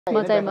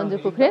म चाहिँ मन्जु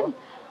पोखरेल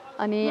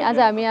अनि आज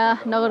हामी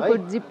यहाँ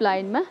नगरकोट जिप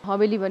लाइनमा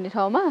हवेली भन्ने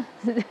ठाउँमा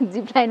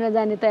जिप लाइनमा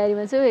जाने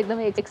तयारीमा छु।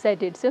 एकदमै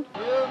एक्साइटेड छु।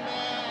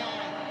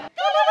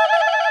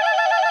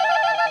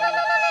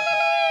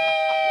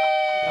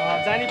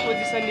 जाने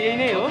पोजिसन यही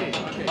नै हो।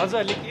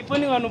 हजुरहरूले केही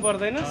पनि गर्नु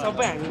पर्दैन,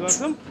 सबै हामी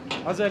गर्छौँ।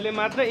 हजुरहरूले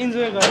मात्र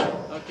इन्जोय गर्नु।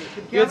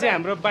 यो चाहिँ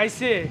हाम्रो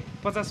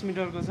 2250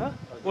 मिटरको छ,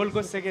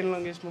 वर्ल्डको सेकेन्ड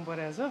लङ्गेस्टमा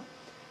परेको छ।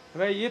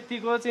 र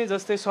यतिको चाहिँ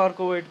जस्तै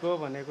सरको वेटको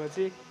भनेको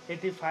चाहिँ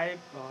 85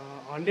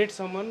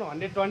 100सम्म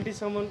 120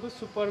 सम्मको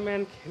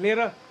सुपरम्यान खेलेर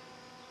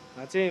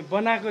चाहिँ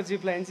बनाएको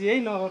जिप लाइन चाहिँ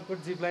यही नगरकोट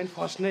जिप लाइन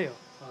फर्स्ट नै हो।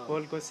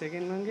 वर्ल्डको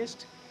सेकेन्ड लङ्गेस्ट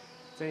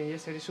चाहिँ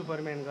यसरी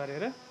सुपरम्यान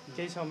गरेर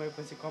केही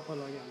समयपछि कपाल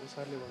अघि हाम्रो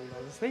सरले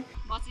भन्नुभयो जस्तै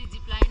म चाहिँ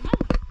जिप लाइनमा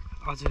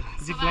हजुर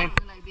जिप लाइन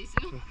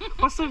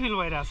कस्तो फिल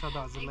भइरहेछ त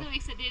हजुरलाई? एकदम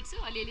एक्साइटेड छु।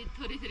 अलिअलि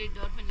थोरै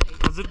डर पनि लागेको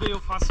छ। हजुरको यो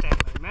फर्स्ट टाइम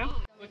है म्याम?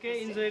 ओके,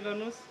 इन्जोय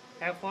गर्नुस्,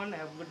 have fun,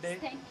 have good day.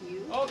 Thank you.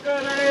 Okay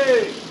ready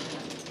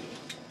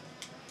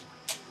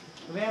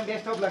ma'am,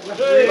 best of lock.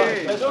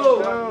 3 2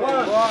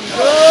 1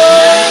 go.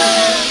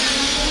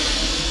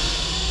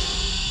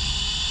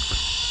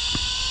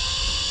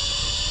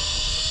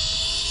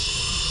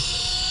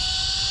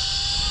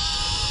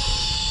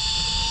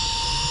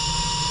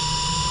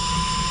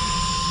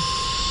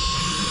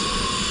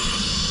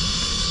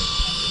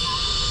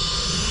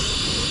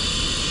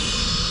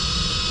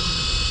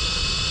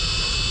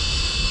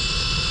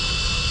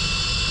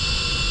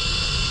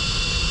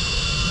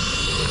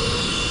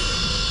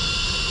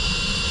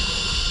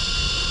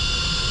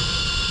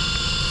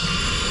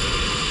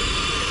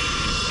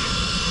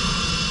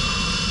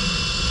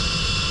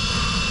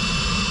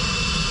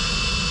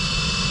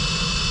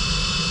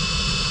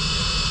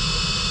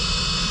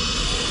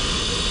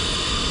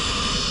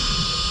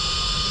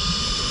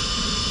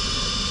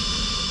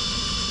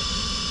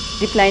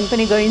 Zip line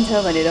पनि गइन्छ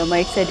भनेर म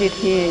एक्साइटेड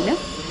थिएँ होइन।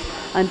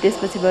 अनि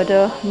त्यसपछिबाट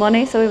म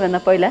नै सबैभन्दा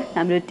पहिला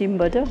हाम्रो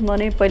टिमबाट म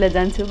नै पहिला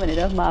जान्छु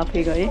भनेर म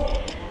आफै गएँ।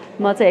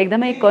 म चाहिँ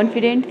एकदमै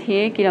कन्फिडेन्ट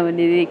थिएँ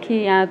किनभनेदेखि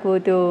यहाँको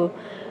त्यो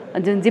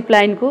जुन जिप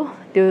लाइनको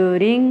त्यो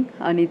रिङ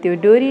अनि त्यो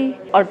डोरी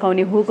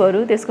अड्काउने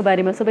हुकहरू त्यसको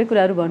बारेमा सबै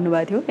कुराहरू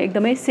भन्नुभएको थियो।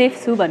 एकदमै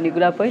सेफ छु भन्ने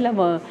कुरा पहिला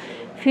म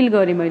फिल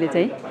गरेँ। मैले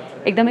चाहिँ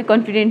एकदमै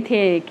कन्फिडेन्ट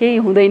थिएँ, केही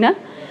हुँदैन,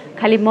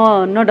 खालि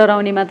म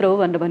नडराउने मात्र हो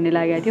भनेर भन्ने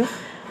लागेको थियो।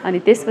 अनि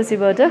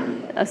त्यसपछिबाट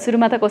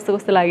सुरुमा त कस्तो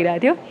कस्तो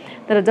लागिरहेको थियो,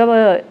 तर जब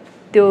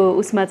त्यो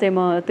उसमा चाहिँ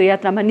म त्यो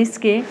यात्रामा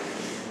निस्केँ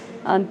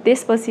अनि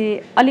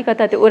त्यसपछि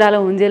अलिकता त्यो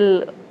ओह्रालो हुन्जेल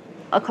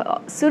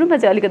सुरुमा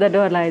चाहिँ अलिकता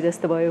डर लागे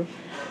जस्तो भयो।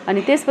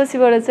 अनि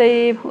त्यसपछिबाट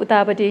चाहिँ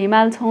उतापट्टि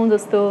हिमाल छौँ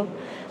जस्तो,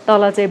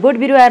 तल चाहिँ बोट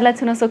बिरुवाहरूलाई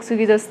छुन सक्छु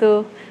कि जस्तो,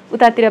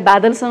 उतातिर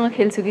बादलसँग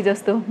खेल्छु कि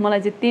जस्तो,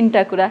 मलाई चाहिँ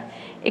तीनटा कुरा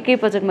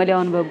एकैपटक मैले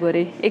अनुभव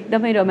गरेँ।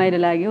 एकदमै रमाइलो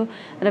लाग्यो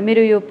र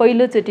मेरो यो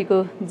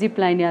पहिलोचोटिको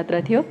जिप लाइन यात्रा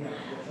थियो।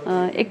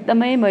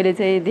 एकदमै मैले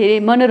चाहिँ धेरै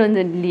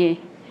मनोरञ्जन लिएँ।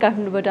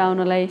 काठमाडौँबाट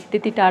आउनलाई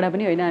त्यति टाढा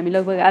पनि होइन, हामी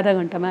लगभग आधा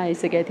घन्टामा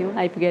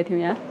आइपुगेका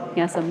थियौँ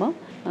यहाँसम्म।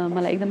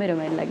 मलाई एकदमै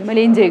रमाइलो लाग्यो,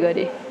 मैले इन्जोय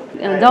गरेँ।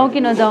 जाउँ कि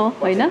नजाउँ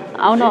होइन,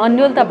 आउन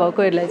अन्योलता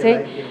भएकोहरूलाई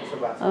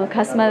चाहिँ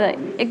खासमा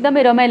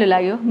एकदमै रमाइलो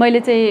लाग्यो। मैले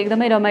चाहिँ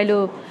एकदमै रमाइलो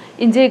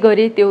इन्जोय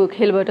गरेँ त्यो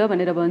खेलबाट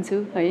भनेर भन्छु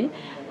है।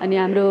 अनि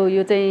हाम्रो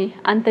यो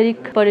चाहिँ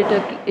आन्तरिक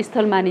पर्यटक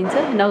स्थल मानिन्छ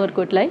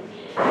नगरकोटलाई।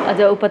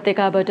 अझ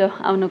उपत्यकाबाट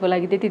आउनको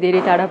लागि त्यति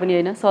धेरै टाढा पनि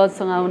होइन,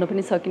 सहजसँग आउन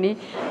पनि सकिने,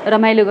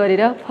 रमाइलो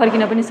गरेर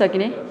फर्किन पनि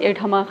सकिने, एक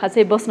ठाउँमा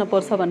खासै बस्न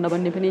पर्छ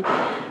भन्ने पनि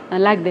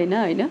लाग्दैन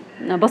होइन,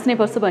 बस्नै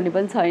पर्छ भन्ने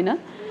पनि छैन।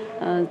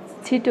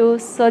 छिटो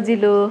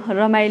सजिलो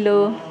रमाइलो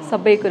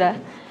सबै कुरा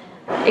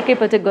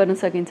एकैपटक गर्न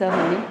सकिन्छ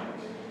भन्ने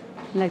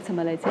लाग्छ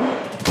मलाई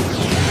चाहिँ।